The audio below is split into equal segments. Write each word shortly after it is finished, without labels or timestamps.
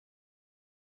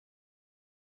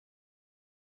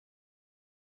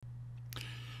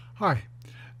Hi.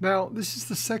 Now this is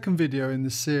the second video in the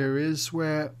series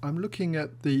where I'm looking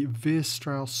at the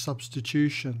Weierstrass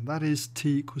substitution, that is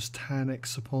t equals tan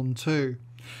x upon 2.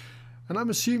 And I'm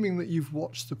assuming that you've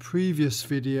watched the previous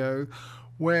video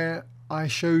where I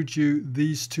showed you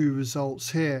these two results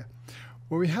here,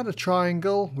 where we had a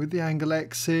triangle with the angle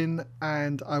x in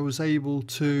and I was able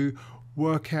to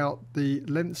work out the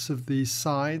lengths of these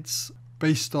sides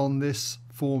based on this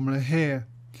formula here.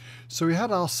 So we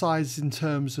had our sides in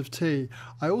terms of t.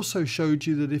 I also showed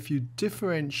you that if you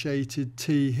differentiated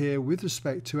t here with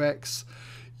respect to x,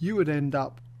 you would end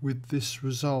up with this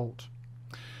result.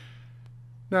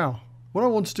 Now, what I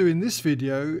want to do in this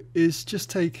video is just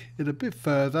take it a bit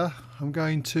further. I'm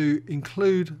going to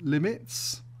include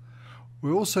limits.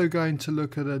 We're also going to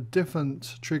look at a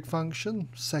different trig function,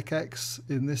 sec x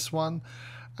in this one,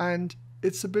 and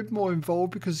it's a bit more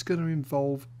involved because it's going to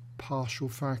involve partial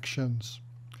fractions.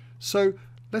 So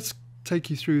let's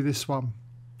take you through this one.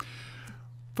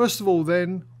 First of all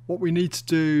then, what we need to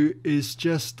do is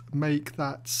just make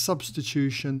that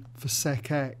substitution for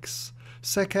sec x.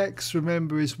 Sec x,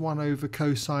 remember, is 1 over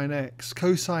cosine x.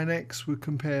 Cosine x would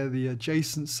compare the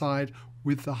adjacent side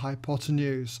with the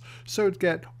hypotenuse. So it'd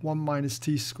get 1 minus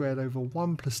t squared over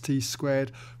 1 plus t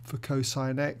squared for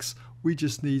cosine x. We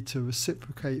just need to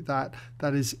reciprocate that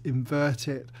is invert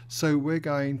it. So we're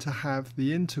going to have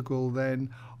the integral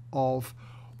then of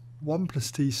 1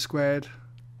 plus t squared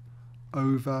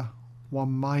over 1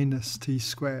 minus t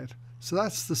squared. So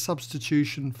that's the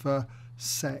substitution for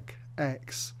sec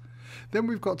x. Then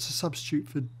we've got to substitute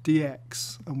for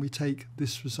dx, and we take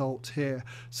this result here.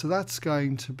 So that's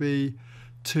going to be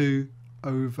 2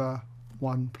 over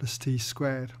 1 plus t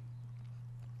squared.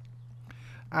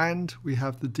 And we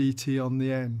have the dt on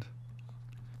the end.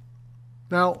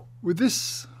 Now, with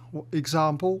this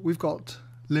example, we've got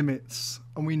limits,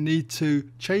 and we need to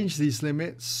change these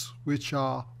limits, which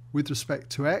are with respect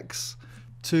to x,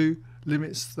 to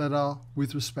limits that are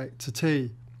with respect to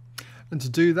t. And to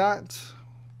do that,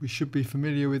 we should be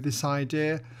familiar with this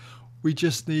idea. We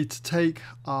just need to take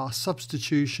our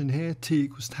substitution here, t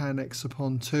equals tan x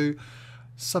upon 2,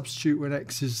 substitute when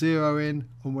x is 0 in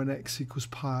and when x equals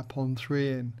pi upon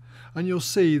 3 in. And you'll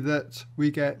see that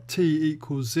we get t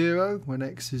equals 0 when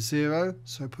x is 0,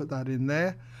 so put that in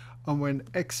there. And when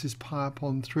x is pi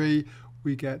upon 3,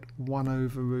 we get 1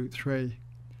 over root 3.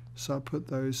 So I put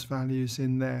those values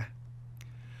in there.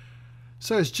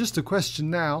 So it's just a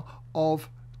question now of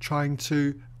trying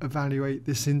to evaluate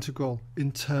this integral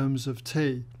in terms of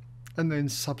t, and then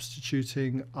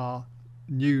substituting our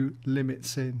new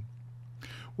limits in.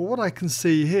 Well, what I can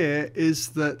see here is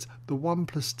that the 1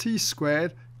 plus t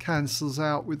squared cancels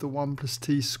out with the 1 plus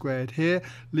t squared here,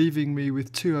 leaving me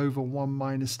with 2 over 1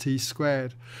 minus t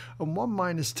squared. And 1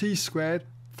 minus t squared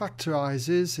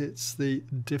factorizes, it's the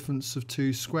difference of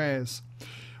two squares.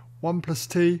 1 plus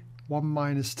t, 1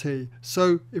 minus t.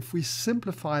 So if we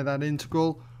simplify that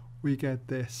integral, we get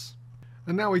this.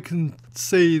 And now we can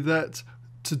see that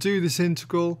to do this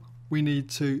integral, we need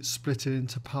to split it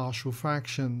into partial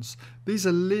fractions. These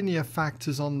are linear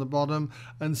factors on the bottom,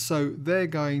 and so they're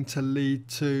going to lead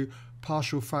to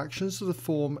partial fractions of the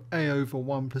form a over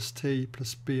 1 plus t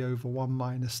plus b over 1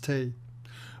 minus t.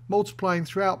 Multiplying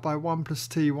throughout by 1 plus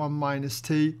t, 1 minus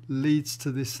t leads to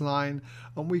this line,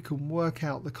 and we can work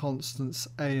out the constants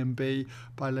a and b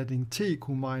by letting t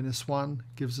equal minus 1,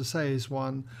 gives us a is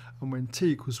 1, and when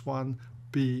t equals 1,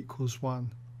 b equals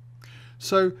 1.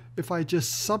 So if I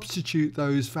just substitute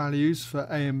those values for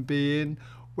a and b in,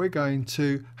 we're going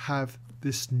to have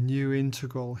this new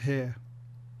integral here.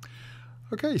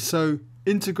 Okay, so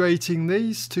integrating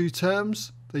these two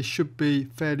terms, they should be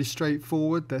fairly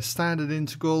straightforward. They're standard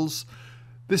integrals.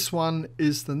 This one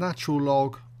is the natural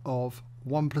log of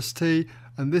 1 plus t,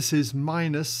 and this is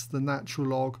minus the natural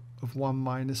log of 1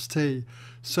 minus t.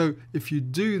 So if you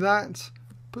do that,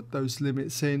 put those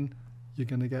limits in, you're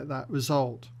going to get that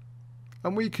result.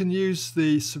 And we can use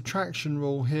the subtraction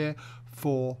rule here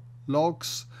for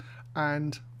logs,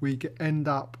 and we end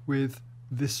up with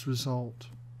this result.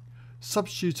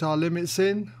 Substitute our limits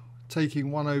in,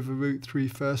 taking 1 over root 3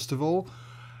 first of all.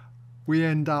 We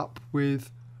end up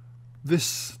with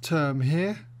this term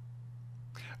here,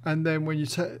 and then when you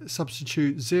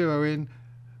substitute 0 in,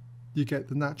 you get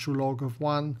the natural log of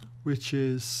 1, which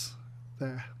is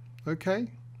there. Okay?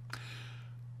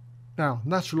 Now,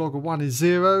 natural log of 1 is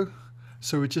 0.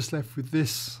 So we're just left with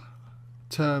this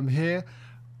term here.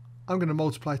 I'm going to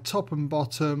multiply top and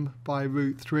bottom by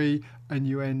root 3, and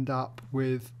you end up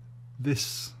with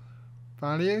this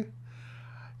value.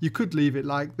 You could leave it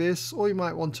like this, or you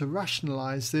might want to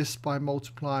rationalize this by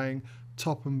multiplying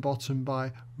top and bottom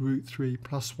by root 3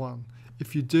 plus 1.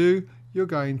 If you do, you're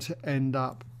going to end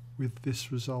up with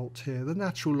this result here, the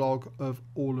natural log of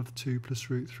all of 2 plus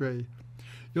root 3.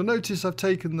 You'll notice I've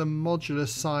taken the modulus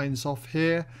signs off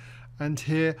here and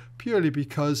here purely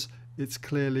because it's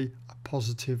clearly a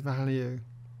positive value.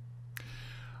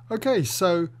 Okay,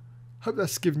 so hope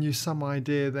that's given you some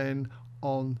idea then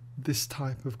on this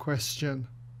type of question.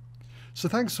 So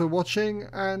thanks for watching,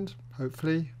 and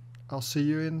hopefully I'll see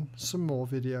you in some more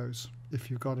videos if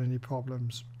you've got any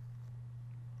problems.